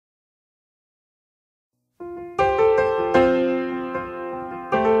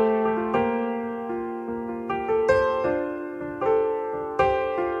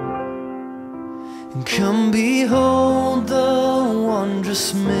behold the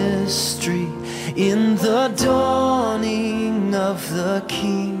wondrous mystery in the dawning of the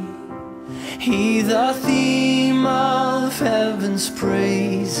King. He, the theme of heaven's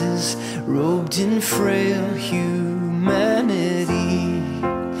praises, robed in frail humanity.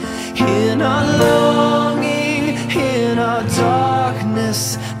 In our longing, in our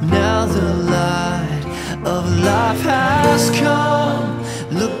darkness, now the light of life has come.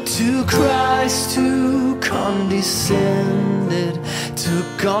 Look to Christ who condescended,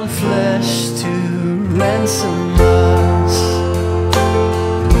 took on flesh to ransom us.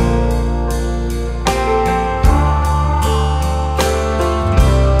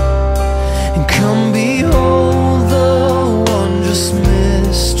 And come behold the wondrous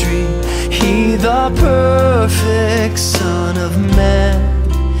mystery, He the perfect Son of Man.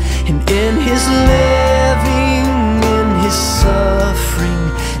 And in His living, in His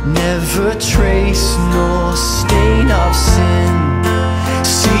suffering, never trace nor stain of sin.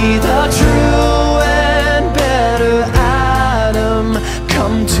 See the true and better Adam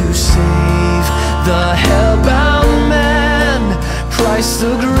come to save the hell-bound man. Christ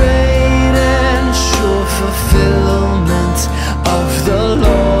the great and sure fulfillment of the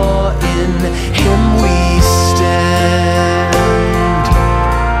law, in Him we stand.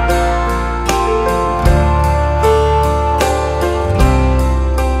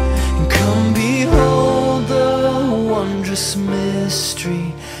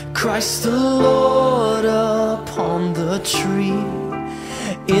 Mystery, Christ the Lord upon the tree.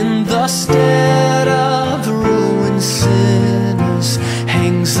 In the stead of ruined sinners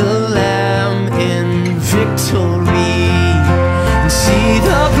hangs the Lamb in victory. And see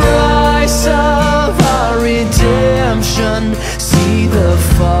the price of our redemption, see the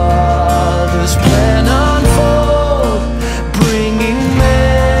Father's plan unfold, bringing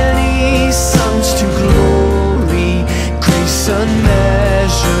many sons to glory.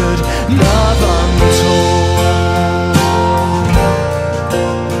 Unmeasured love